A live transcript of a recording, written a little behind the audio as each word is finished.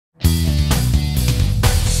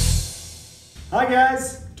Hi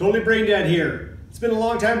guys, Totally Brain Dad here. It's been a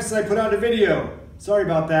long time since I put out a video. Sorry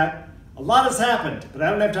about that. A lot has happened, but I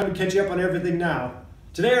don't have time to catch you up on everything now.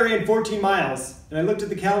 Today I ran 14 miles, and I looked at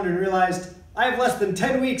the calendar and realized I have less than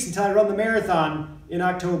 10 weeks until I run the marathon in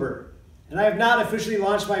October. And I have not officially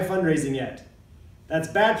launched my fundraising yet. That's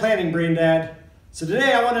bad planning, Brain Dad. So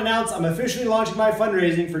today I want to announce I'm officially launching my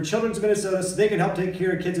fundraising for Children's Minnesota so they can help take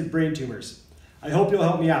care of kids with brain tumors. I hope you'll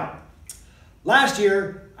help me out. Last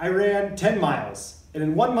year, I ran 10 miles, and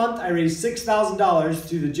in 1 month I raised $6,000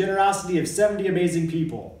 through the generosity of 70 amazing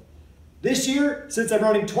people. This year, since I'm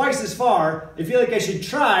running twice as far, I feel like I should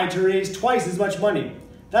try to raise twice as much money.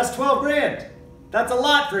 That's 12 grand. That's a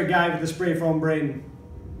lot for a guy with a spray foam brain.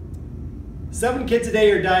 7 kids a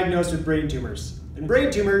day are diagnosed with brain tumors, and brain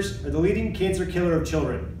tumors are the leading cancer killer of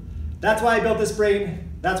children. That's why I built this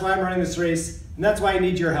brain, that's why I'm running this race, and that's why I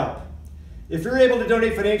need your help. If you're able to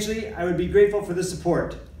donate financially, I would be grateful for the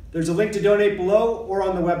support. There's a link to donate below or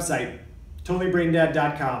on the website,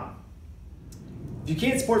 TotallyBrainDad.com. If you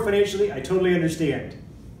can't support financially, I totally understand.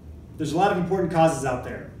 There's a lot of important causes out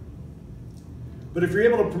there. But if you're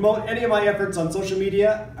able to promote any of my efforts on social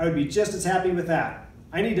media, I would be just as happy with that.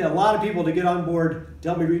 I need a lot of people to get on board to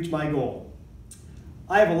help me reach my goal.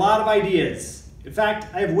 I have a lot of ideas. In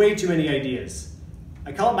fact, I have way too many ideas.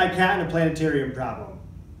 I call it my cat in a planetarium problem.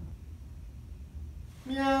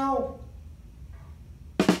 Meow.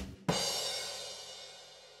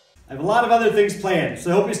 I have a lot of other things planned,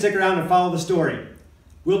 so I hope you stick around and follow the story.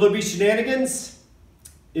 Will there be shenanigans?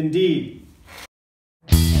 Indeed.